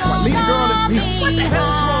bus. Leave the girl at the beach. What the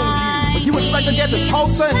hell's wrong with you? But you expect to get to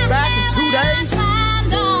Tulsa and back in 2 days?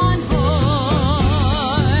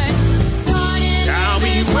 I'll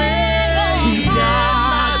be waiting. We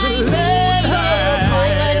got to let her go.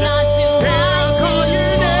 And I'll call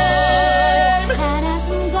your name. And as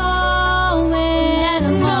I'm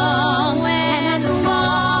going along.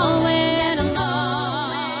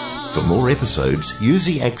 For more episodes, use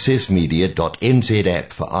the accessmedia.nz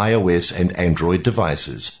app for iOS and Android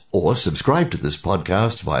devices, or subscribe to this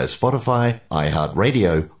podcast via Spotify,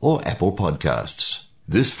 iHeartRadio, or Apple Podcasts.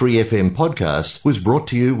 This Free FM podcast was brought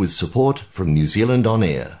to you with support from New Zealand On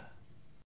Air.